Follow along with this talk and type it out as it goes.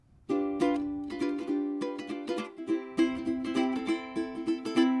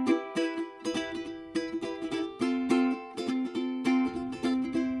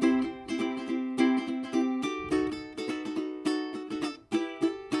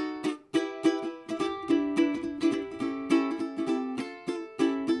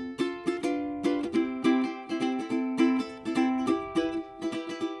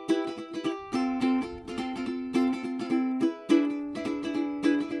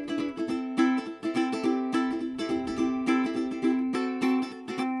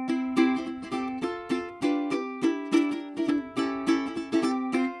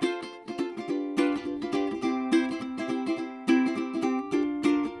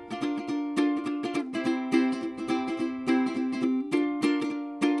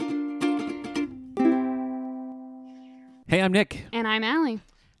Hey, I'm Nick. And I'm Allie.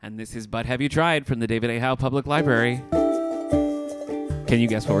 And this is But Have You Tried from the David A. Howe Public Library. Can you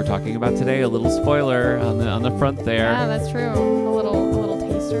guess what we're talking about today? A little spoiler on the front there. Yeah, that's true. A little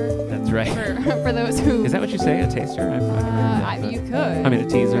taster. That's right. For those who... Is that what you say? A taster? I've never heard that. You could. I mean, a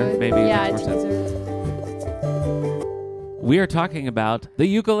teaser, maybe. Yeah, makes a more teaser. sense. We are talking about the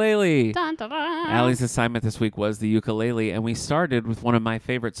ukulele. Dun, dun, dun. Allie's assignment this week was the ukulele, and we started with one of my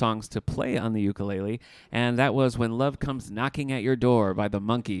favorite songs to play on the ukulele, and that was When Love Comes Knocking at Your Door by the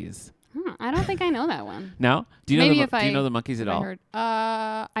Monkees. I don't think I know that one. No? Do you Maybe know do you know the Monkees at all?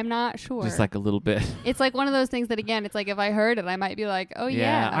 I'm not sure. Just like a little bit. It's like one of those things that, again, it's like if I heard it, I might be like, oh,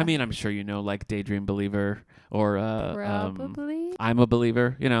 yeah. I mean, I'm sure you know, like Daydream Believer or Probably. I'm a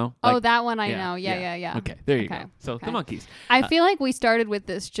Believer, you know. Like, that one I know. Yeah. Okay, there you go. So the Monkees. I feel like we started with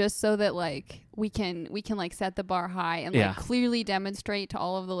this just so that like we can like set the bar high and like clearly demonstrate to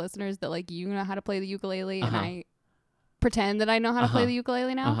all of the listeners that like you know how to play the ukulele and I pretend that I know how to play the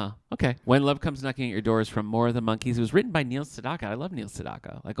ukulele now. Okay. When Love Comes Knocking at Your Door is from More of the Monkees. It was written by Neil Sedaka. I love Neil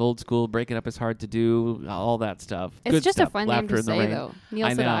Sedaka. Like old school, Breaking Up is Hard to Do, all that stuff. It's Good just stuff. a fun Laughter name to in the say, Rain. though. Neil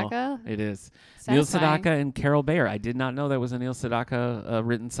I know. Sedaka. It is. Satisfying. Neil Sedaka and Carol Bayer. I did not know that was a Neil Sedaka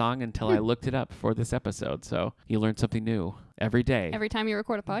written song until I looked it up for this episode. So you learn something new every day. Every time you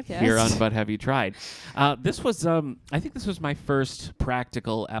record a podcast. Here on But Have You Tried? This was, I think this was my first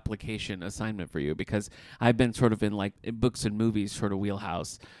practical application assignment for you because I've been sort of in like books and movies sort of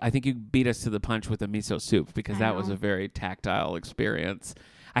wheelhouse. I think you beat us to the punch with the miso soup because that was a very tactile experience.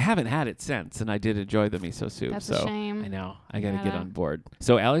 I haven't had it since, and I did enjoy the miso soup. That's so a shame. I know. I got to get on board.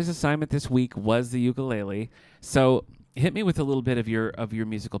 So Allie's assignment this week was the ukulele. So hit me with a little bit of your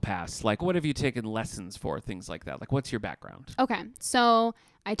musical past. Like, what have you taken lessons for? Things like that. Like, what's your background? Okay, so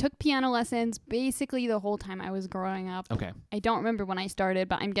I took piano lessons basically the whole time I was growing up. Okay. I don't remember when I started,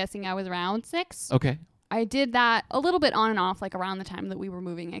 but I'm guessing I was around 6. Okay. I did that a little bit on and off, like around the time that we were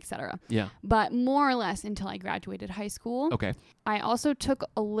moving, etc. Yeah. But more or less until I graduated high school. Okay. I also took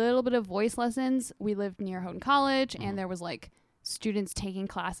a little bit of voice lessons. We lived near Houghton College, and there was like students taking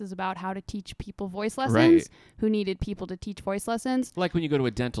classes about how to teach people voice lessons who needed people to teach voice lessons. Like when you go to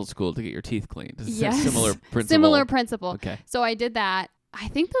a dental school to get your teeth cleaned. It's Yes. a similar principle. Similar principle. Okay. So I did that. I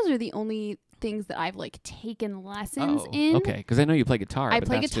think those are the only things that I've like taken lessons in. Okay, because I know you play guitar. I but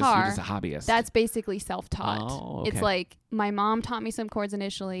play that's guitar. Just, you're just a hobbyist. That's basically self-taught. Oh, okay. It's like my mom taught me some chords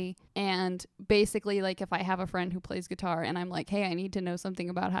initially, and basically like if I have a friend who plays guitar and I'm like, hey, I need to know something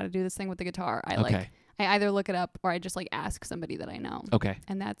about how to do this thing with the guitar, I either look it up or I just like ask somebody that I know. Okay.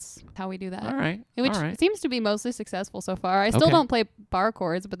 And that's how we do that. All right. Which All right. seems to be mostly successful so far. I still don't play bar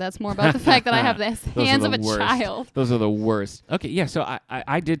chords, but that's more about the fact that I have the hands of a child. Those are the worst. Okay, yeah, so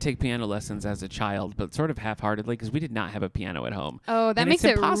I did take piano lessons as a child, but sort of half-heartedly because we did not have a piano at home. Oh, that makes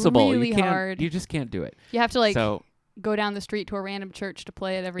it's it impossible. really hard. You just can't do it. You have to like go down the street to a random church to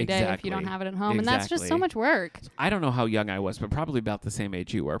play it every day if you don't have it at home. And that's just so much work. I don't know how young I was, but probably about the same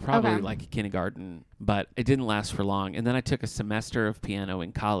age you were. Probably like kindergarten, but it didn't last for long. And then I took a semester of piano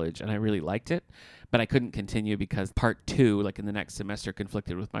in college, and I really liked it. But I couldn't continue because part 2, like in the next semester,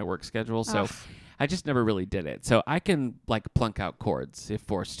 conflicted with my work schedule. So I just never really did it. So I can like plunk out chords if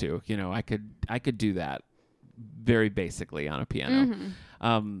forced to. You know, I could do that very basically on a piano.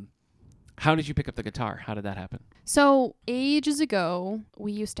 Mm-hmm. How did you pick up the guitar? How did that happen? So ages ago,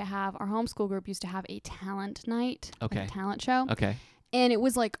 we used to have, our homeschool group used to have a talent night, a talent show. Okay. And it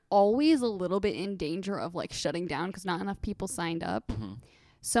was like always a little bit in danger of like shutting down because not enough people signed up. Mm-hmm.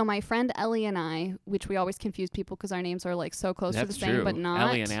 So my friend Ellie and I, which we always confuse people because our names are like so close to the same, but not.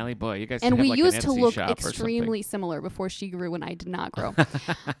 Ellie and Allie, boy, you guys and have we like used an to Etsy look shop extremely similar before she grew and I did not grow.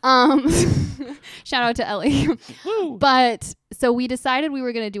 Shout out to Ellie. But so we decided we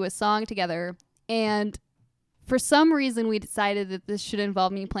were going to do a song together, and for some reason we decided that this should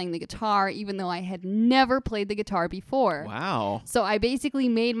involve me playing the guitar, even though I had never played the guitar before. Wow. So I basically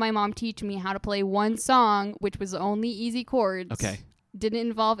made my mom teach me how to play one song, which was only easy chords. Okay. Didn't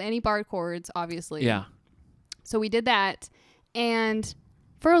involve any bar chords, obviously. Yeah. So we did that. And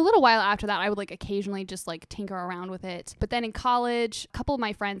for a little while after that, I would like occasionally just like tinker around with it. But then in college, a couple of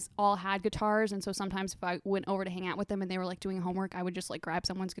my friends all had guitars. And so sometimes if I went over to hang out with them and they were like doing homework, I would just like grab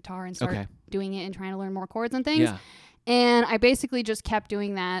someone's guitar and start doing it and trying to learn more chords and things. Yeah. And I basically just kept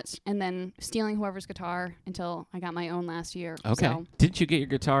doing that and then stealing whoever's guitar until I got my own last year. Okay. So, didn't you get your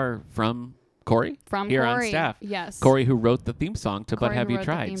guitar from Corey? From here Corey, on staff. Yes. Corey, who wrote the theme song to Corey, But Have who You wrote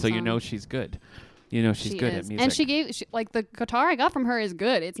the Tried? theme So you song. know she's good. You know she's good at music. And she gave like the guitar I got from her is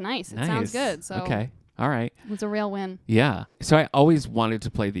good. It's nice. It sounds good. So Okay. All right. It was a real win. Yeah. So I always wanted to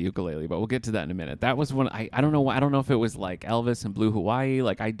play the ukulele, but we'll get to that in a minute. That was one I don't know why. I don't know if it was like Elvis and Blue Hawaii.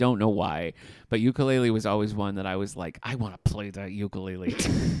 Like, I don't know why, but ukulele was always one that I was like, I want to play that ukulele.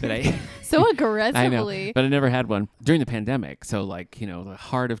 But So aggressively. I know, but I never had one during the pandemic. So like, the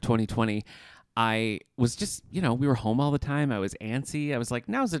heart of 2020, I was just, we were home all the time. I was antsy. I was like,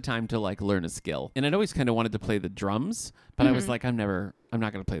 now's the time to like learn a skill. And I'd always kind of wanted to play the drums, but I was like, I'm not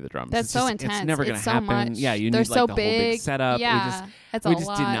going to play the drums. That's so intense. It's never going to happen. Much. Yeah, you They're need like so the big. whole big setup. Yeah, we just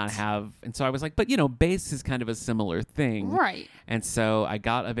did not have. And so I was like, but bass is kind of a similar thing. Right. And so I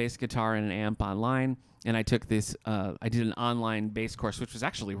got a bass guitar and an amp online. And I took this, I did an online bass course, which was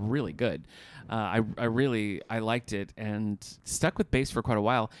actually really good. I liked it and stuck with bass for quite a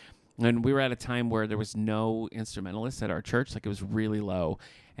while. And we were at a time where there was no instrumentalists at our church. Like, it was really low.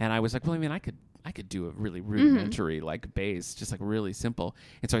 And I was like, well, I mean, I could do a really rudimentary like bass, just like really simple.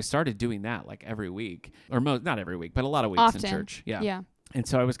 And so I started doing that like every week, or not every week, but a lot of weeks Often. in church. Yeah. And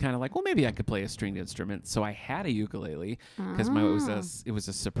so I was kind of like, well, maybe I could play a stringed instrument. So I had a ukulele because it was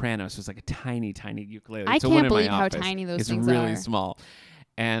a soprano. So it was like a tiny, tiny ukulele. I so can't one in believe my how office. tiny those it's things really are. small.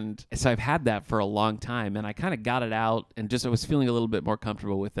 And so I've had that for a long time, and I kind of got it out and just I was feeling a little bit more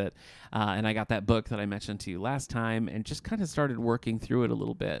comfortable with it. And I got that book that I mentioned to you last time and just kind of started working through it a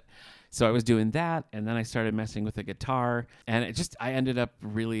little bit. So I was doing that, and then I started messing with the guitar, and I ended up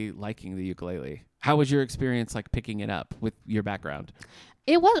really liking the ukulele. How was your experience like picking it up with your background?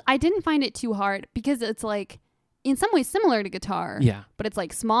 I didn't find it too hard because it's like in some ways similar to guitar. Yeah. But it's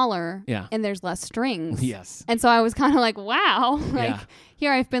like smaller. Yeah. And there's less strings. Yes. And so I was kind of like, wow.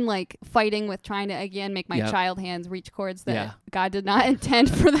 Here I've been like fighting with trying to again make my child hands reach chords that God did not intend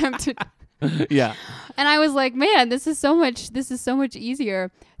for them to. Yeah. And I was like, man, this is so much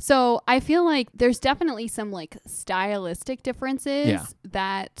easier. So I feel like there's definitely some like stylistic differences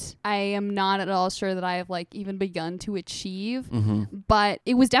that I am not at all sure that I have like even begun to achieve. But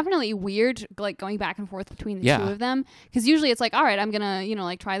it was definitely weird like going back and forth between the two of them. Because usually it's like, all right, I'm going to,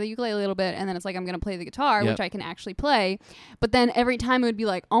 like try the ukulele a little bit. And then it's like, I'm going to play the guitar, which I can actually play. But then every time it would be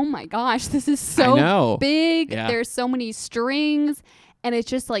like, oh my gosh, this is so big. Yeah. There's so many strings. And it's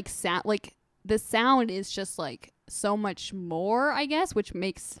just like the sound is just like so much more, I guess, which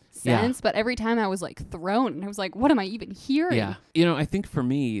makes sense. But every time I was like thrown and I was like, what am I even hearing? Yeah. I think for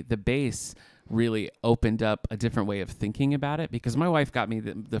me, the bass really opened up a different way of thinking about it because my wife got me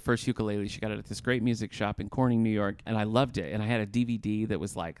the first ukulele. She got it at this great music shop in Corning, New York, and I loved it. And I had a DVD that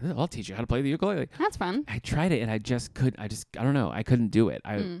was like, I'll teach you how to play the ukulele. That's fun. I tried it and I don't know. I couldn't do it.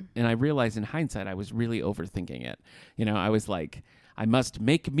 And I realized in hindsight, I was really overthinking it. I was like, I must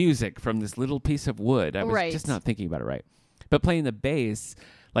make music from this little piece of wood. I was just not thinking about it right. But playing the bass,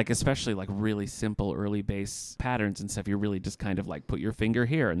 like especially like really simple early bass patterns and stuff, you really just kind of like put your finger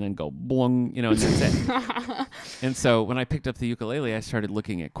here and then go boing, and that's it. And so when I picked up the ukulele, I started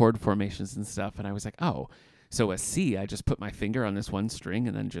looking at chord formations and stuff, and I was like, oh, so a C, I just put my finger on this one string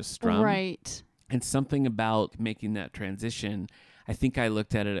and then just strum. Right. And something about making that transition, I think I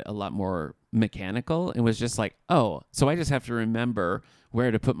looked at it a lot more mechanical and was just like, oh, so I just have to remember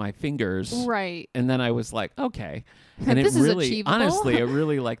where to put my fingers. Right. And then I was like, okay. And this it really, is achievable. honestly, it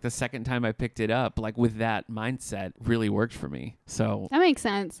really like the second time I picked it up, like with that mindset really worked for me. So that makes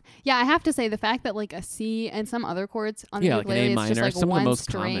sense. Yeah. I have to say the fact that like a C and some other chords on the ukulele like is just like some one of the most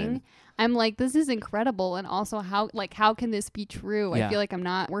string. Common. I'm like, this is incredible. And also how can this be true? I feel like I'm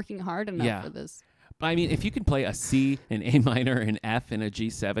not working hard enough for this. I mean, if you can play a C, an A minor, an F, and a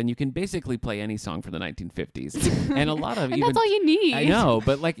G7, you can basically play any song from the 1950s. And a lot of and that's all you need. I know,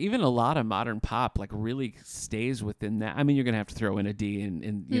 but like even a lot of modern pop like really stays within that. I mean, you're going to have to throw in a D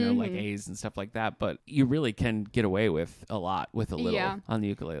and like A's and stuff like that, but you really can get away with a lot with a little on the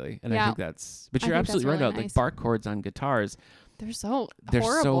ukulele. And I think but you're absolutely right about like bar chords on guitars. They're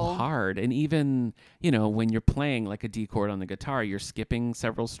so hard. And even, when you're playing like a D chord on the guitar, you're skipping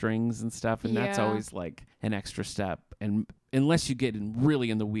several strings and stuff. And that's always like an extra step. And unless you get really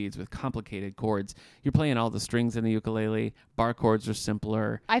in the weeds with complicated chords, you're playing all the strings in the ukulele. Bar chords are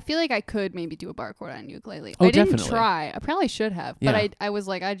simpler. I feel like I could maybe do a bar chord on ukulele. Oh, I didn't definitely. try. I probably should have. But I was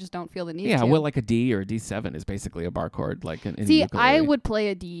like, I just don't feel the need to. Yeah, well, like a D or a D7 is basically a bar chord. Like in See, ukulele. I would play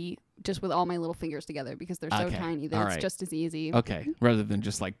a D just with all my little fingers together because they're so tiny that it's just as easy. Okay. Rather than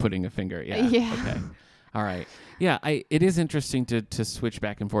just like putting a finger. Yeah. Yeah. Okay. All right. Yeah. It is interesting to switch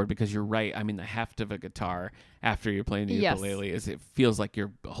back and forth because you're right. I mean, the heft of a guitar after you're playing the ukulele is it feels like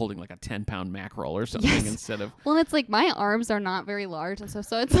you're holding like a 10-pound mackerel or something instead of. Well, it's like my arms are not very large. And so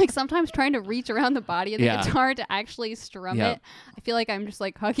it's like sometimes trying to reach around the body of the guitar to actually strum it. I feel like I'm just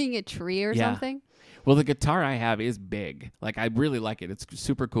like hugging a tree or something. Well, the guitar I have is big. Like, I really like it. It's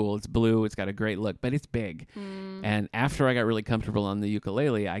super cool. It's blue. It's got a great look, but it's big. And after I got really comfortable on the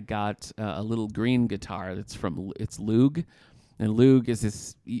ukulele, I got a little green guitar that's it's Loog. And Loog is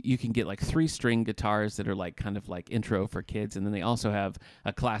this, you can get like 3-string guitars that are like kind of like intro for kids. And then they also have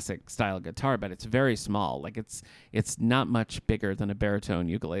a classic style guitar, but it's very small. Like it's not much bigger than a baritone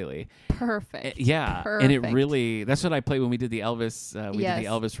ukulele. Perfect. Yeah. Perfect. And it really, that's what I played when we did the Elvis, did the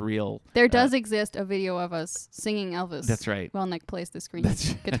Elvis reel. There does exist a video of us singing Elvis. That's right. While Nick plays this green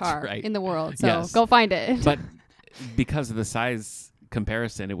guitar right. in the world. So go find it. But because of the size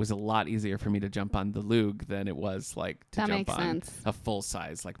comparison, it was a lot easier for me to jump on the Loog than it was like to jump on a full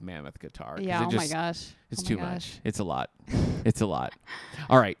size like mammoth guitar. Yeah. My gosh. It's too much. It's a lot. It's a lot.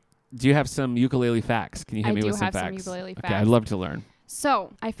 All right. Do you have some ukulele facts? Can you hit me with some facts? I do have some ukulele facts. Okay, I'd love to learn.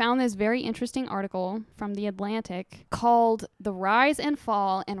 So I found this very interesting article from The Atlantic called "The Rise and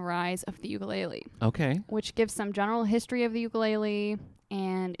Fall and Rise of the Ukulele." Okay. Which gives some general history of the ukulele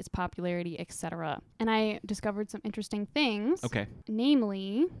and its popularity, etc. And I discovered some interesting things. Okay.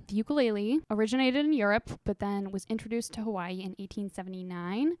 Namely, the ukulele originated in Europe, but then was introduced to Hawaii in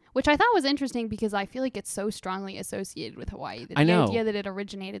 1879, which I thought was interesting because I feel like it's so strongly associated with Hawaii. The idea that it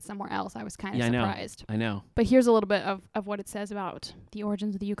originated somewhere else, I was kind of surprised. I know. But here's a little bit of what it says about the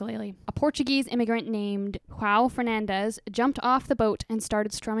origins of the ukulele. A Portuguese immigrant named João Fernandes jumped off the boat and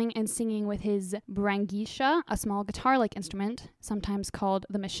started strumming and singing with his branguicha, a small guitar-like instrument, sometimes called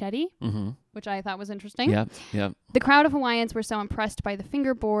the machete, which I thought was interesting. Yeah. The crowd of Hawaiians were so impressed by the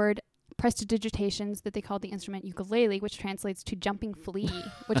fingerboard prestidigitations that they called the instrument ukulele, which translates to jumping flea,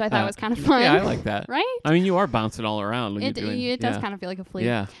 which I thought was kind of fun. Yeah, I like that. Right? I mean, you are bouncing all around when it does kind of feel like a flea.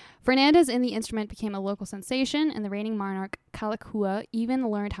 Yeah. Fernandez and the instrument became a local sensation, and the reigning monarch, Kalakua, even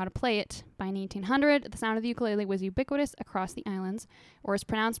learned how to play it. By 1900, the sound of the ukulele was ubiquitous across the islands, or is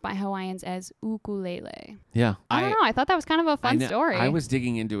pronounced by Hawaiians as ukulele. Yeah. I don't know. I thought that was kind of a fun story. I was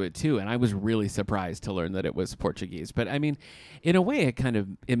digging into it, too, and I was really surprised to learn that it was Portuguese. But, I mean, in a way,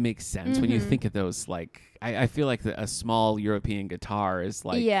 it makes sense when you think of those, like, I feel like a small European guitar is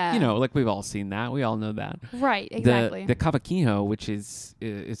like, like we've all seen that. We all know that. Right, exactly. The cavaquinho, which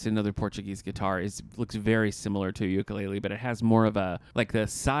it's another Portuguese guitar, looks very similar to a ukulele, but it has more of a, like the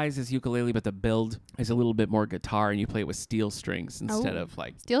size is ukulele, but the build is a little bit more guitar, and you play it with steel strings instead of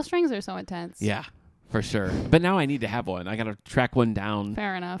like... Steel strings are so intense. Yeah. For sure. But now I need to have one. I got to track one down.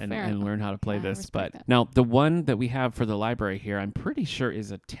 Fair enough. And learn how to play this. But now the one that we have for the library here, I'm pretty sure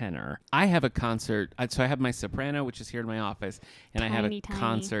is a tenor. I have a concert. So I have my soprano, which is here in my office, and I have a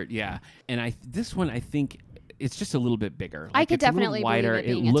concert. Yeah. And this one, I think it's just a little bit bigger. Like, I could definitely wider.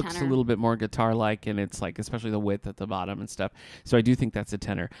 Believe it looks tenor. A little bit more guitar-like, and it's like, especially the width at the bottom and stuff. So I do think that's a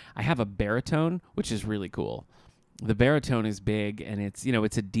tenor. I have a baritone, which is really cool. The baritone is big, and it's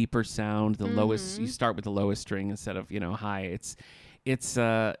a deeper sound. The lowest, you start with the lowest string instead of high.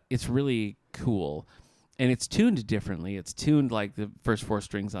 It's really cool, and it's tuned differently. It's tuned like the first 4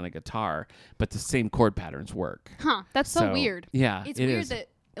 strings on a guitar, but the same chord patterns work. Huh? That's so weird. Yeah, it's weird that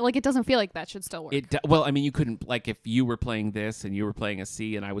it doesn't feel like that should still work. Well, I mean, you couldn't, like, if you were playing this and you were playing a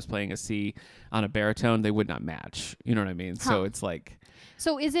C and I was playing a C on a baritone, they would not match. You know what I mean? Huh. So it's like.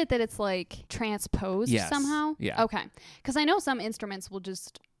 So is it that it's like transposed somehow? Yeah. Okay. Because I know some instruments will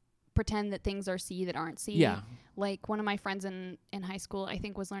just pretend that things are C that aren't C. Yeah. Like one of my friends in high school, I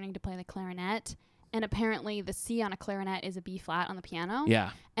think, was learning to play the clarinet. And apparently the C on a clarinet is a B flat on the piano.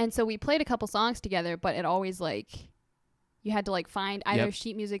 Yeah. And so we played a couple songs together, but it always like... You had to like find either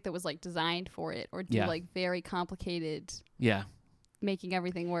sheet music that was like designed for it or do like very complicated making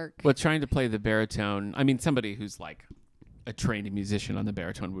everything work. Well, trying to play the baritone, I mean, somebody who's like a trained musician on the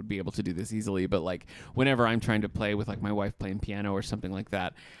baritone would be able to do this easily, but like whenever I'm trying to play with like my wife playing piano or something like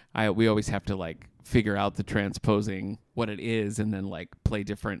that, we always have to like figure out the transposing, what it is, and then like play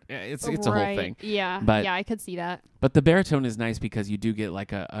different. It's a whole thing. Yeah. But I could see that. But the baritone is nice because you do get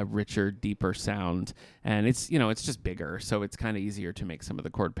like a richer, deeper sound, and it's just bigger, so it's kind of easier to make some of the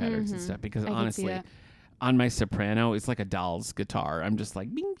chord patterns and stuff. Because honestly, on my soprano, it's like a doll's guitar. I'm just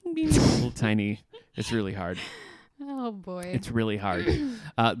like bing, bing, bing, little tiny. It's really hard. Oh, boy. It's really hard.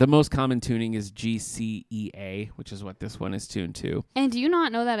 The most common tuning is G, C, E, A, which is what this one is tuned to. And do you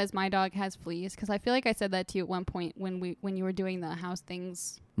not know that as My Dog Has Fleas? Because I feel like I said that to you at one point when you were doing the House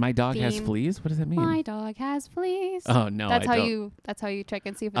Things My dog theme. has fleas? What does that mean? My dog has fleas. Oh, no, That's how you check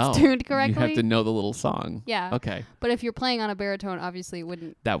and see if it's tuned correctly. You have to know the little song. Yeah. Okay. But if you're playing on a baritone, obviously it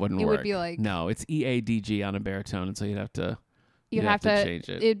wouldn't work. It would be like... No, it's E, A, D, G on a baritone, and so you'd have to... You'd have to change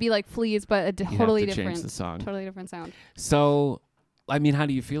it. It'd be like fleas, but a totally different change the song. Totally different sound. So I mean, how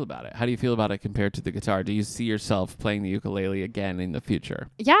do you feel about it? How do you feel about it compared to the guitar? Do you see yourself playing the ukulele again in the future?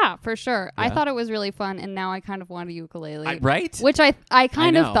 Yeah, for sure. Yeah. I thought it was really fun, and now I kind of want a ukulele. Right? Which I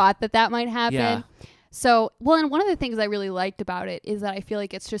kind of thought that might happen. Yeah. So, well, and one of the things I really liked about it is that I feel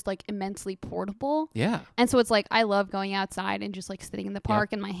like it's just like immensely portable. Yeah. And so it's like I love going outside and just like sitting in the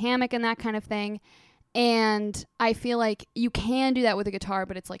park in my hammock and that kind of thing. And I feel like you can do that with a guitar,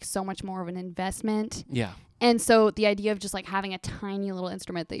 but it's like so much more of an investment. Yeah. And so the idea of just like having a tiny little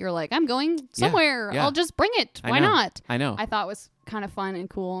instrument that you're like, I'm going somewhere, Yeah. I'll just bring it. Why not? I know. I thought was kind of fun and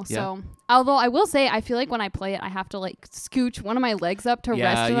cool. Yeah. So, although I will say, I feel like when I play it, I have to like scooch one of my legs up to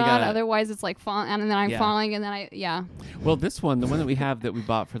rest it on. Otherwise, it's like falling, and then I'm falling, and then Well, this one, the one that we have that we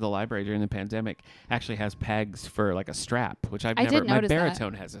bought for the library during the pandemic, actually has pegs for like a strap, which I've never. My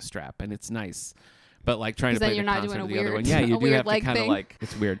baritone has a strap, and it's nice. But like trying to play the concert of the other one. Yeah, you do have to kind of like,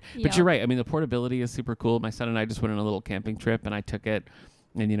 it's weird. But you're right. I mean, the portability is super cool. My son and I just went on a little camping trip, and I took it.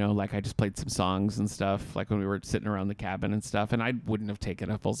 And, you know, like I just played some songs and stuff, like when we were sitting around the cabin and stuff. And I wouldn't have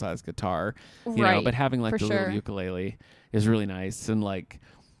taken a full-size guitar, you know, but having like the little ukulele is really nice. And like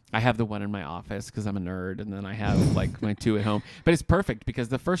I have the one in my office because I'm a nerd. And then I have like my two at home. But it's perfect because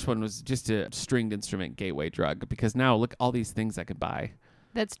the first one was just a stringed instrument gateway drug. Because now look, all these things I could buy.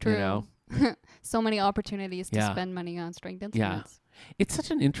 That's true. You know? So many opportunities to spend money on stringed instruments. Yeah. It's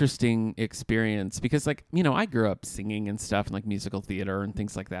such an interesting experience because, like, you know, I grew up singing and stuff and like musical theater and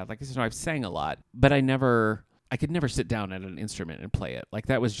things like that. Like, you know, I've sang a lot, but I could never sit down at an instrument and play it. Like,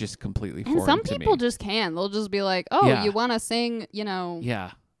 that was just completely foreign to me. And some people just can. They'll just be like, oh, you want to sing, you know,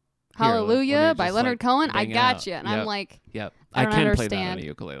 Hallelujah by Leonard Cohen? I got you. And I'm like, I can understand. play that on a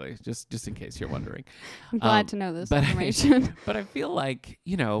ukulele, just in case you're wondering. I'm glad to know this information. But I feel like,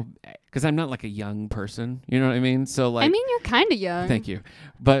 you know, because I'm not like a young person, you know what I mean? So like, I mean, you're kind of young. Thank you.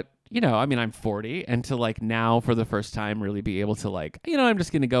 But, you know, I mean, I'm 40, and to like now for the first time really be able to like, you know, I'm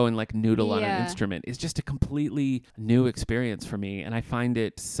just going to go and like noodle on an instrument is just a completely new experience for me. And I find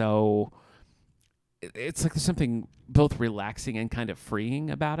it so, it's like there's something both relaxing and kind of freeing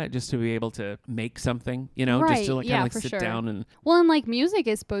about it, just to be able to make something, you know, just to like kind of like sit down and. Well, and like music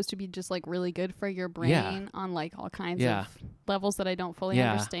is supposed to be just like really good for your brain on like all kinds of levels that I don't fully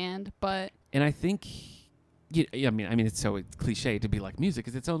understand. But and I think, I mean, it's so cliche to be like music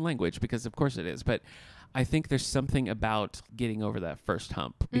is its own language because of course it is, but I think there's something about getting over that first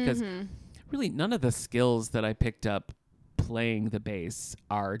hump because really none of the skills that I picked up playing the bass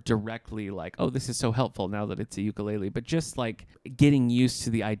are directly like, oh, this is so helpful now that it's a ukulele, but just like getting used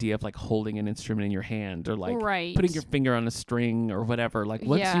to the idea of like holding an instrument in your hand or like putting your finger on a string or whatever. Like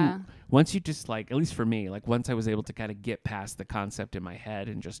once you just like, at least for me, like once I was able to kind of get past the concept in my head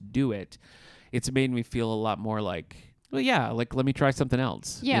and just do it, it's made me feel a lot more like, well, like let me try something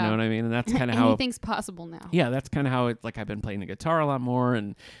else. Yeah. You know what I mean? And that's kind of how anything's possible now. Yeah, that's kind of how it, like I've been playing the guitar a lot more,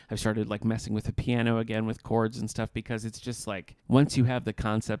 and I've started like messing with the piano again with chords and stuff because it's just like once you have the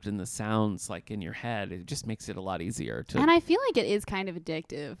concept and the sounds like in your head, it just makes it a lot easier to. And I feel like it is kind of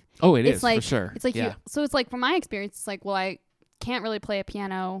addictive. Oh, it's like, for sure. It's like so it's like from my experience, it's like, well, I can't really play a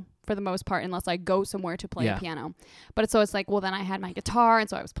piano for the most part unless I go somewhere to play a piano. But it's like, well, then I had my guitar, and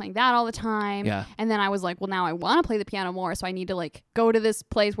so I was playing that all the time. Yeah. And then I was like, well, now I want to play the piano more, so I need to like go to this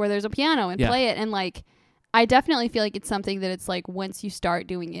place where there's a piano and play it. And like I definitely feel like it's something that it's like once you start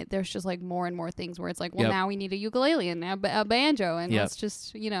doing it, there's just like more and more things where it's like, well, now we need a ukulele and a banjo, and let's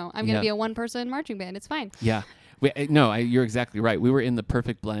just, you know, I'm going to be a one-person marching band. It's fine. Yeah. You're exactly right. We were in the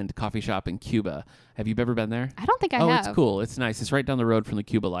Perfect Blend coffee shop in Cuba. Have you ever been there? I don't think I have. Oh, it's cool. It's nice. It's right down the road from the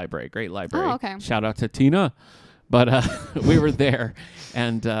Cuba Library. Great library. Oh, okay. Shout out to Tina. But we were there,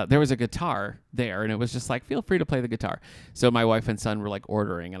 and there was a guitar there, and it was just like, feel free to play the guitar. So my wife and son were like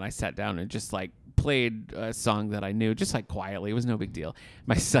ordering, and I sat down and just like played a song that I knew, just like quietly. It was no big deal.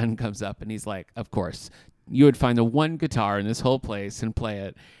 My son comes up, and he's like, of course, you would find the one guitar in this whole place and play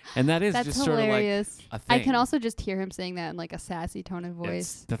it. And that is just hilarious. Sort of like a thing. I can also just hear him saying that in like a sassy tone of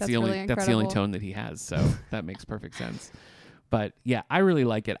voice. That's the really only that's the only tone that he has, so that makes perfect sense. But yeah, I really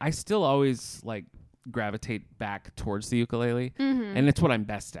like it. I still always like gravitate back towards the ukulele, and it's what I'm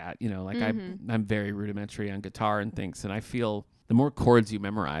best at, you know, like I'm very rudimentary on guitar and things, and I feel the more chords you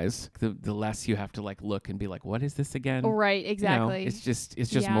memorize, the less you have to like look and be like, what is this again? Right, exactly. You know, it's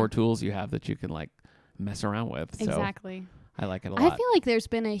just more tools you have that you can like mess around with. Exactly. So I like it a lot. I feel like there's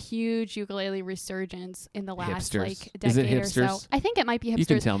been a huge ukulele resurgence in the last like decade is it hipsters? or so. I think it might be hipsters. You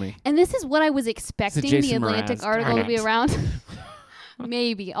can tell me. And this is what I was expecting the Atlantic article to be around.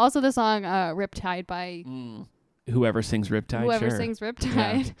 Maybe. Also the song Riptide by whoever sings Riptide. Whoever sings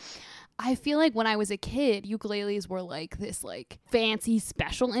Riptide. Yeah. I feel like when I was a kid, ukuleles were like this like fancy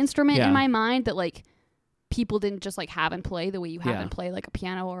special instrument in my mind that like people didn't just like have and play the way you have and play like a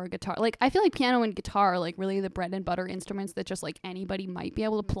piano or a guitar. Like I feel like piano and guitar are like really the bread and butter instruments that just like anybody might be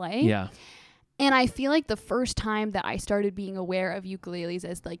able to play. Yeah. And I feel like the first time that I started being aware of ukuleles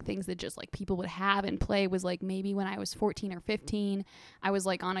as like things that just like people would have and play was like maybe when I was 14 or 15. I was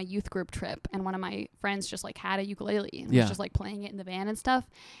like on a youth group trip and one of my friends just like had a ukulele and was just like playing it in the van and stuff.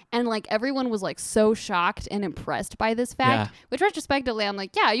 And like everyone was like so shocked and impressed by this fact, which retrospectively I'm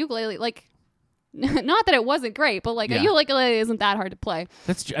like, yeah, ukulele, like not that it wasn't great, but like a ukulele isn't that hard to play.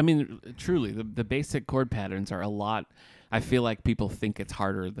 That's I mean, truly, the basic chord patterns are a lot. I feel like people think it's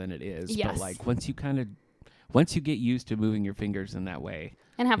harder than it is. Yes. But like once you get used to moving your fingers in that way.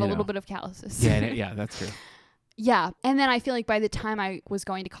 And have a little bit of calluses. Yeah, that's true. Yeah. And then I feel like by the time I was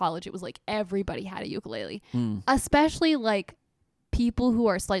going to college, it was like everybody had a ukulele. Especially like people who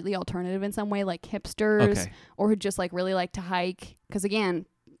are slightly alternative in some way, like hipsters or who just like really like to hike. Because again,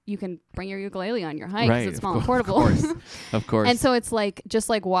 you can bring your ukulele on your hike because it's small and portable. Of course. And so it's like just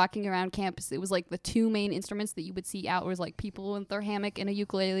like walking around campus. It was like the two main instruments that you would see out was like people with their hammock and a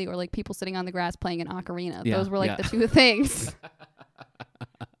ukulele or like people sitting on the grass playing an ocarina. Those were like the two things.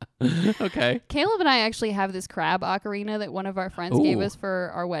 Okay. Caleb and I actually have this crab ocarina that one of our friends gave us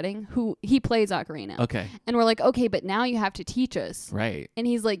for our wedding, who he plays ocarina. Okay. And we're like, okay, but now you have to teach us. Right. And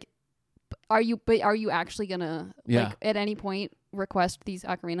he's like, are you actually gonna like at any point request these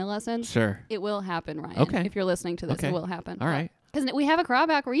ocarina lessons? Sure. It will happen, Ryan. Okay. If you're listening to this, it will happen. All right. Because we have a crab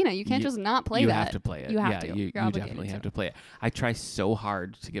ocarina. You can't just not play that. You have to play it. You have to. You definitely have to play it. I try so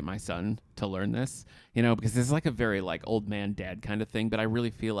hard to get my son to learn this, because this is like a very like old man dad kind of thing. But I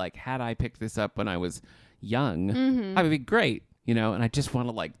really feel like had I picked this up when I was young, I would be great. And I just want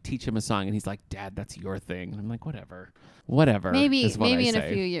to like teach him a song, and he's like, "Dad, that's your thing." And I'm like, "Whatever." Maybe in a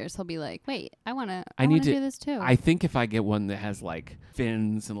few years he'll be like, "Wait, I want to do this too." I think if I get one that has like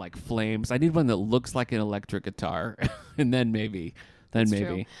fins and like flames, I need one that looks like an electric guitar, and then maybe.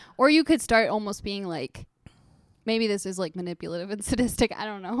 True. Or you could start almost being like, maybe this is like manipulative and sadistic. I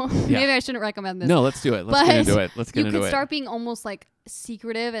don't know. Maybe I shouldn't recommend this. No, let's do it. Let's get into it. You could start being almost like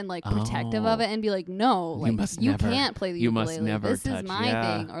secretive and like protective of it and be like, no, like you can't play the ukulele. You must never this touch. Is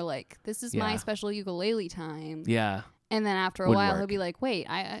my thing. Or like, this is my special ukulele time. Yeah. And then after a while, he'll be like, wait,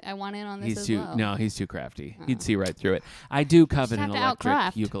 I want in on this as well. No, he's too crafty. He'd see right through it. I do covet an electric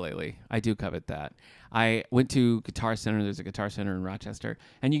outcraft. ukulele. I do covet that. I went to Guitar Center. There's a Guitar Center in Rochester.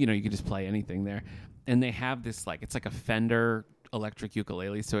 And, you can just play anything there. And they have this, like, it's like a Fender electric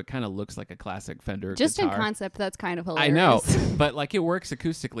ukulele, so it kind of looks like a classic Fender just guitar. In concept, that's kind of hilarious. I know. But, like, it works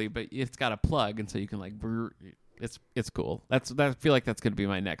acoustically, but it's got a plug, and so you can, like, It's cool. I feel like that's going to be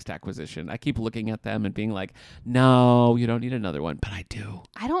my next acquisition. I keep looking at them and being like, no, you don't need another one, but I do.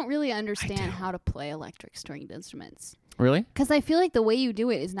 I don't really understand how to play electric stringed instruments. Really? Because I feel like the way you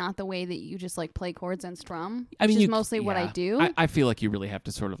do it is not the way that you just like play chords and strum. I mean, which is mostly what I do. I feel like you really have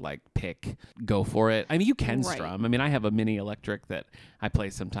to sort of like go for it. I mean, you can strum. I mean, I have a mini electric that I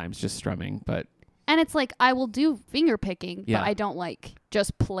play sometimes just strumming, but. And it's like, I will do finger picking, but I don't like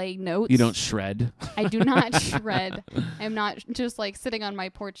just play notes. You don't shred? I do not shred. I'm not just like sitting on my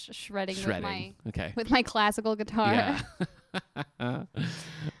porch shredding. With my classical guitar. Yeah.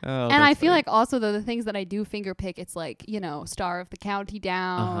 And I feel like also though the things that I do finger pick, it's like, Star of the County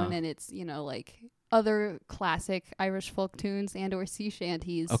Down and it's, like other classic Irish folk tunes and or sea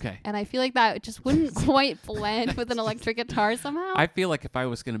shanties. Okay. And I feel like that just wouldn't quite blend with an electric guitar somehow. I feel like if I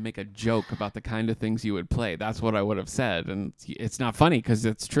was going to make a joke about the kind of things you would play, that's what I would have said. And it's not funny because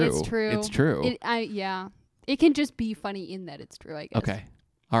it's true. It's true. It's true. It can just be funny in that it's true, I guess. Okay.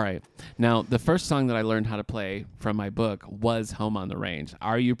 All right. Now, the first song that I learned how to play from my book was Home on the Range.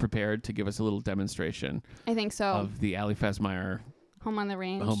 Are you prepared to give us a little demonstration? I think so. Of the Ali Fazmeyer Home on the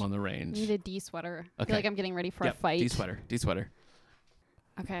Range. Home on the Range. I need a D sweater. Okay. I feel like I'm getting ready for a fight. D sweater.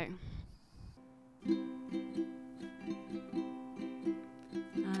 Okay.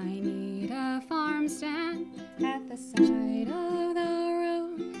 I need a farm stand at the side of the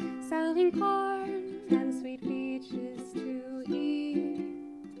road, selling corn and sweet peaches to eat.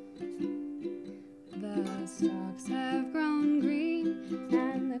 The stalks have grown green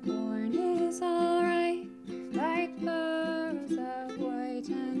and the corn is all right, like pearls of white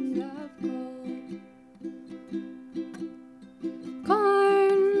and of gold.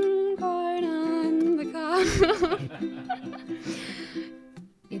 Corn on the cob.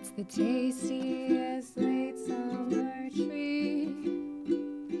 It's the tastiest late summer treat.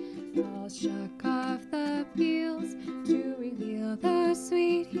 I'll shuck off the peels to reveal the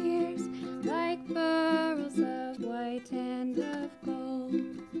sweet ears, like pearls of white and of gold.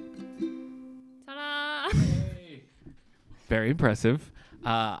 Ta-da! Very impressive.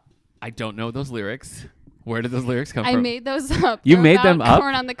 I don't know those lyrics. Where did those lyrics come I from? made those up. You They're made about them up?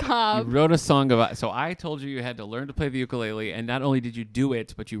 Corn on the cob. You wrote a song about... So I told you had to learn to play the ukulele, and not only did you do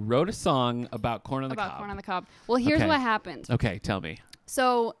it, but you wrote a song about corn on the cob. About corn on the cob. Well, here's Okay. what happened. Okay, tell me.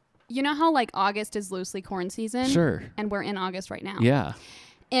 So, you know how like August is loosely corn season? Sure. And we're in August right now. Yeah.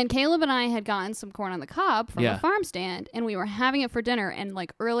 And Caleb and I had gotten some corn on the cob from Yeah. a farm stand, and we were having it for dinner. And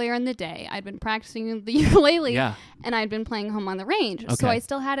like earlier in the day, I'd been practicing the ukulele, Yeah. and I'd been playing Home on the Range. Okay. So I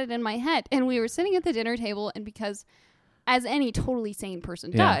still had it in my head. And we were sitting at the dinner table, and because, as any totally sane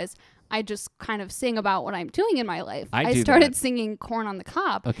person Yeah. does, I just kind of sing about what I'm doing in my life. I do started that. singing Corn on the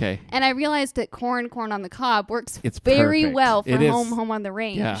Cob. Okay. And I realized that corn on the cob works It's very perfect. well for It is. home on the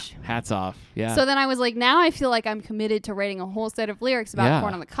range. Yeah. Hats off. Yeah. So then I was like, now I feel like I'm committed to writing a whole set of lyrics about Yeah.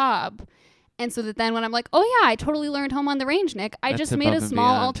 corn on the cob. And so that then when I'm like, oh yeah, I totally learned Home on the Range, Nick. I That's just made a above and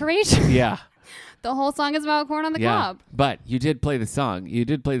small beyond. alteration. yeah. The whole song is about corn on the Yeah. cob. But you did play the song. You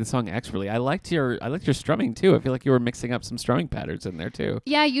did play the song expertly. I liked your strumming too. I feel like you were mixing up some strumming patterns in there too.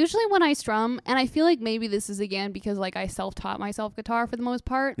 Yeah, usually when I strum, and I feel like maybe this is again because like I self-taught myself guitar for the most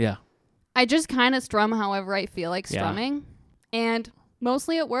part. Yeah. I just kind of strum however I feel like Yeah. strumming. And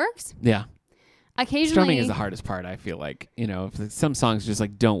mostly it works. Yeah. Occasionally Strumming is the hardest part, I feel like. You know, if some songs just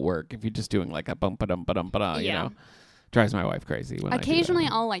like don't work if you're just doing like a bum ba dum ba dum ba da, you Yeah. know. Drives my wife crazy when occasionally I do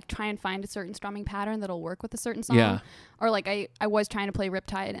that. I'll like try and find a certain strumming pattern that'll work with a certain song. Yeah. Or like I was trying to play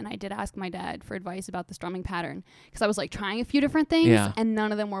Riptide, and I did ask my dad for advice about the strumming pattern because I was like trying a few different things Yeah. and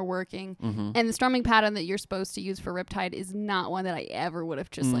none of them were working. Mhm. And the strumming pattern that you're supposed to use for Riptide is not one that I ever would have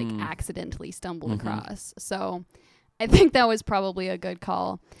just like Mm. accidentally stumbled Mhm. across. So I think that was probably a good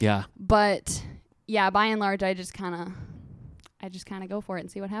call. Yeah. But yeah, by and large I just kind of go for it and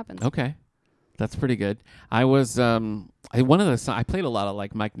see what happens. Okay. That's pretty good. I was I played a lot of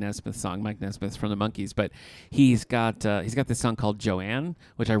like Mike Nesmith's song. Mike Nesmith's from the Monkees, but he's got this song called Joanne,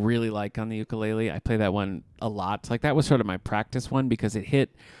 which I really like on the ukulele. I play that one a lot. Like that was sort of my practice one because it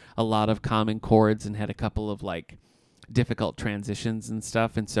hit a lot of common chords and had a couple of like difficult transitions and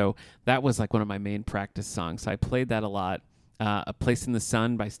stuff. And so that was like one of my main practice songs. So I played that a lot. A Place in the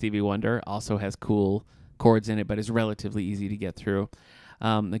Sun by Stevie Wonder also has cool chords in it, but is relatively easy to get through.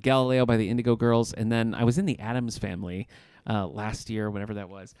 The Galileo by the Indigo Girls, and then I was in the Addams Family last year, whenever that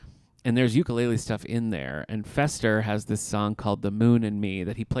was, and there's ukulele stuff in there, and Fester has this song called The Moon and Me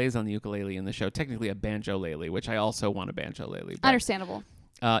that he plays on the ukulele in the show, technically a banjo-lele, which I also want a banjo-lele. But, Understandable.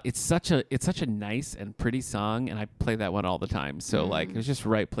 it's such a nice and pretty song, and I play that one all the time, so like it was just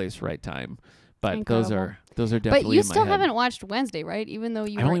right place, right time. But Incredible. those are definitely But you in my still head. haven't watched Wednesday, right? Even though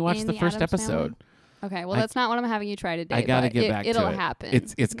you I were only watched in the first Addams episode. Family? Okay, well, I- that's not what I'm having you try today. I gotta but get back to it. It'll happen.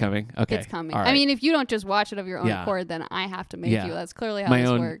 It's coming. Okay. It's coming. All I right. mean, if you don't just watch it of your own Yeah. accord, then I have to make Yeah. you. That's clearly how my this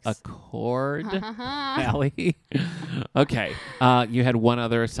own works. accord, Allie. Okay. You had one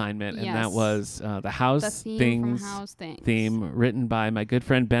other assignment, and that Yes. was the House the theme Things from House Things. theme written by my good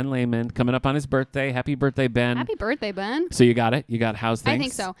friend Ben Lehman, coming up on his birthday. Happy birthday, Ben. Happy birthday, Ben. So you got it? You got House Things? I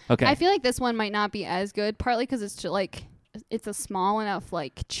think so. Okay. I feel like this one might not be as good, partly because it's just like it's a small enough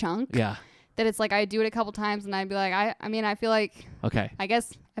like chunk yeah. that it's like I do it a couple times and I'd be like I mean I feel like Okay. I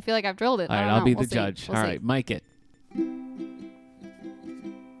feel like I've drilled it. All I right. don't I'll know. be We'll the see. judge. We'll All see. right. Mic it.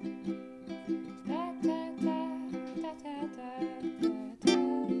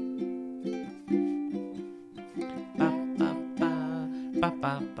 Ba,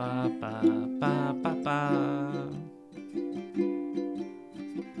 ba, ba, ba, ba, ba, ba.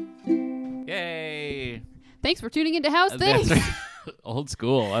 Yay! Thanks for tuning into House Things. That's right. Old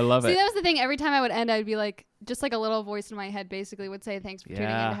school. I love See, it. that was the thing. Every time I would end, I'd be like, just like a little voice in my head basically would say, thanks for tuning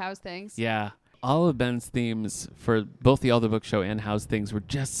Yeah. into House Things. Yeah. All of Ben's themes for both the All the Book Show and House Things were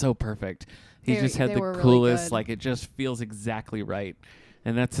just so perfect. He just had they the were really coolest, good. like it just feels exactly right.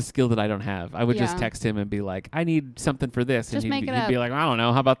 And that's a skill that I don't have. I would just Yeah. text him and be like, I need something for this. Just and make it he'd be up. like, I don't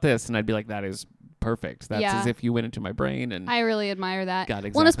know. How about this? And I'd be like, that is perfect. That's Yeah. as if you went into my brain and I really admire that. got Well, and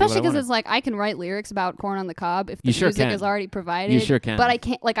exactly especially what I because wanted. it's like I can write lyrics about corn on the cob if the You sure music can. is already provided. You sure can. But I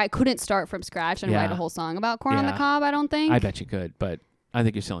can't, like, I couldn't start from scratch and write Yeah. a whole song about corn on the Yeah. cob, I don't think. I bet you could, but I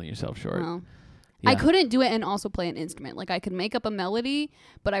think you're selling yourself short. Well, Yeah. I couldn't do it and also play an instrument. Like, I could make up a melody,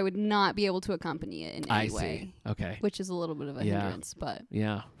 but I would not be able to accompany it in I any way. see. Okay. Which is a little bit of a Yeah. hindrance, but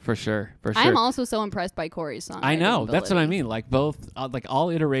Yeah, for sure. For sure. I'm also so impressed by Corey's song. I know. That's what I mean. Like both, like all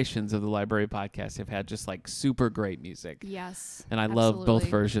iterations of the Library podcast have had just like super great music. Yes. And I love both absolutely.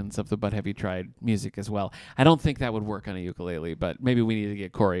 versions of the But Have You Tried music as well. I don't think that would work on a ukulele, but maybe we need to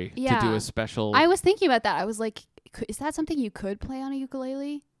get Corey to do Yeah. a special. I was thinking about that. I was like, is that something you could play on a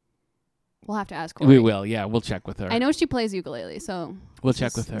ukulele? We'll have to ask her. We will. Yeah, we'll check with her. I know she plays ukulele, so we'll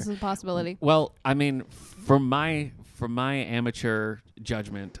check with her. This is a possibility. Well, I mean, from my amateur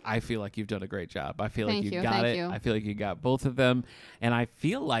judgment, I feel like you've done a great job. I feel like you got it. I feel like you got both of them, and I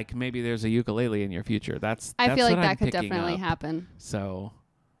feel like maybe there's a ukulele in your future. I feel like that could definitely happen. So,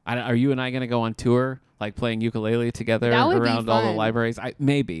 are you and I going to go on tour, like playing ukulele together around all the libraries?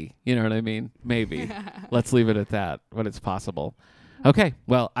 Maybe. You know what I mean? Maybe. Let's leave it at that. But it's possible. Okay.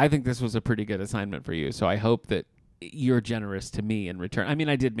 Well, I think this was a pretty good assignment for you. So I hope that you're generous to me in return. I mean,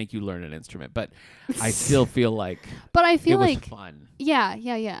 I did make you learn an instrument, but I still feel like it was fun. Yeah.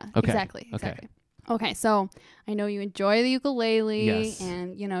 Okay. Exactly. Okay, so I know you enjoy the ukulele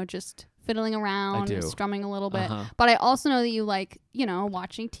and, just fiddling around and strumming a little bit. But I also know that you like,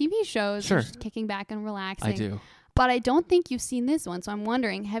 watching TV shows and just kicking back and relaxing. I do. But I don't think you've seen this one, so I'm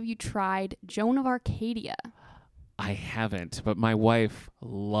wondering, have you tried Joan of Arcadia? I haven't, but my wife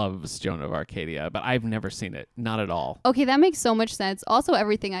loves Joan of Arcadia, but I've never seen it. Not at all. Okay, that makes so much sense. Also,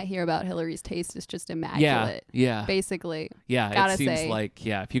 everything I hear about Hillary's taste is just immaculate. Yeah. Basically. Yeah, it seems like,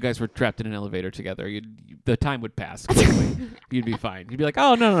 if you guys were trapped in an elevator together, the time would pass quickly. You'd be fine. You'd be like,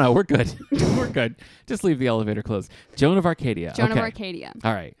 oh, no, we're good. We're good. Just leave the elevator closed. Joan of Arcadia. Joan of Arcadia.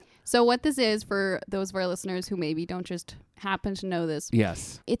 All right. So what this is, for those of our listeners who maybe don't just happen to know this.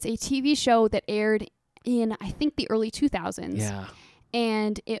 Yes. It's a TV show that aired in, I think, the early 2000s. Yeah.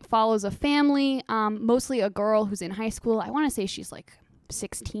 And it follows a family, mostly a girl who's in high school. I want to say she's like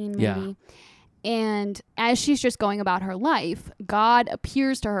 16 maybe. Yeah. And as she's just going about her life, God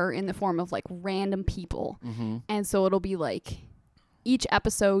appears to her in the form of like random people. Mm-hmm. And so it'll be like each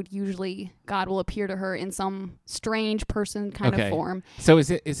episode, usually God will appear to her in some strange person kind of form. So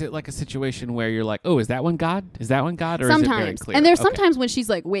is it like a situation where you're like, oh, is that one God? Is that one God? Or sometimes. Is it very clear? And there's sometimes when she's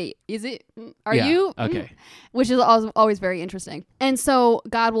like, wait, is it? Are you? Okay. Which is always very interesting. And so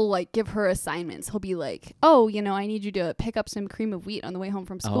God will like give her assignments. He'll be like, oh, I need you to pick up some cream of wheat on the way home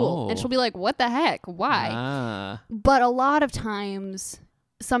from school. And she'll be like, what the heck? Why? But a lot of times,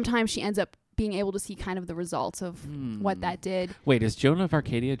 sometimes she ends up being able to see kind of the results of what that did. Wait, is Joan of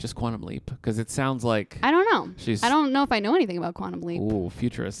Arcadia just Quantum Leap? Because it sounds like... I don't know. I don't know if I know anything about Quantum Leap. Ooh,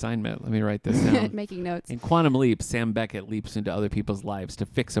 future assignment. Let me write this down. Making notes. In Quantum Leap, Sam Beckett leaps into other people's lives to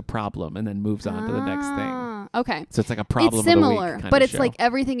fix a problem and then moves on to the next thing. Okay. So it's like a problem it's similar, of the week kind but of it's show. like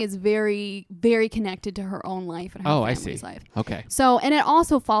everything is very, very connected to her own life and her family's life. Okay. So, and it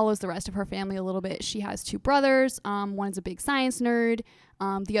also follows the rest of her family a little bit. She has two brothers. One's a big science nerd.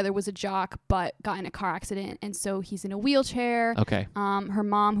 The other was a jock, but got in a car accident, and so he's in a wheelchair. Okay. Her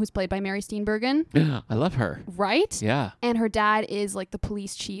mom, who's played by Mary Steenburgen. I love her. Right? Yeah. And her dad is like the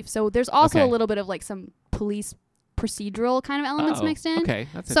police chief. So there's also a little bit of like some police procedural kind of elements mixed in. Okay,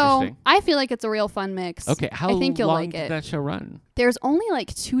 that's interesting. So I feel like it's a real fun mix. Okay, I think you'll long like did that show run? There's only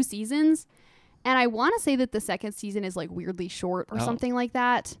like 2 seasons, and I want to say that the second season is like weirdly short or something like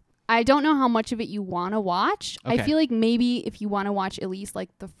that. I don't know how much of it you want to watch. Okay. I feel like maybe if you want to watch at least like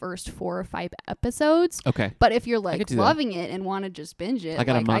the first 4 or 5 episodes. Okay. But if you're like loving it and want to just binge it,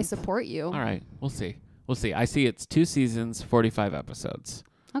 I support you. All right. We'll see. I see it's 2 seasons, 45 episodes.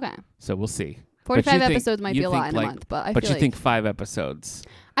 Okay. So we'll see. 45 episodes might be a lot in a month, but I feel you think 5 episodes?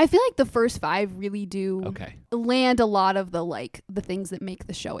 I feel like the first 5 really do land a lot of the things that make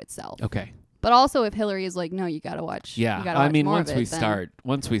the show itself. Okay. But also, if Hillary is like, no, you got to watch. Yeah. You gotta watch more once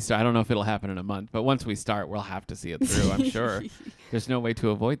we start, I don't know if it'll happen in a month, but once we start, we'll have to see it through, I'm sure. There's no way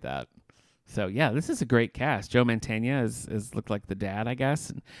to avoid that. So, yeah, this is a great cast. Joe Mantegna is looked like the dad, I guess.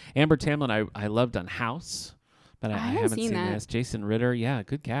 And Amber Tamlin, I loved on House, but I haven't seen this. Jason Ritter, yeah,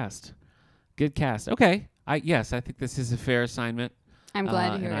 good cast. Good cast. Okay. I think this is a fair assignment. I'm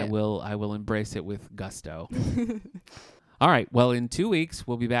glad to hear and it. I will embrace it with gusto. All right. Well, in 2 weeks,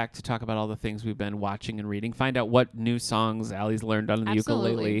 we'll be back to talk about all the things we've been watching and reading. Find out what new songs Allie's learned on the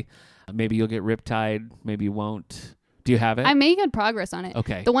ukulele. Maybe you'll get Riptide. Maybe you won't. Do you have it? I made good progress on it.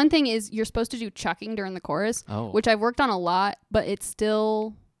 Okay. The one thing is you're supposed to do chucking during the chorus, which I've worked on a lot, but it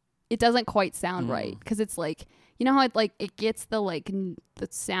doesn't quite sound right because it's like, you know how it gets the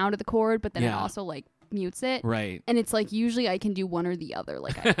sound of the chord, but then it also like mutes it. Right. And it's like usually I can do one or the other.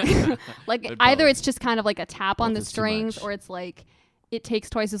 Like either it's just kind of like a tap on the strings, or it's like it takes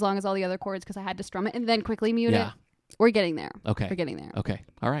twice as long as all the other chords because I had to strum it and then quickly mute it. We're getting there. Okay. We're getting there. Okay.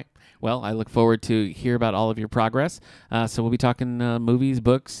 All right. Well, I look forward to hear about all of your progress. So we'll be talking movies,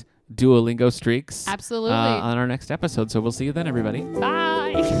 books, Duolingo streaks. Absolutely. On our next episode. So we'll see you then, everybody.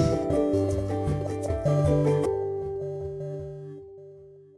 Bye.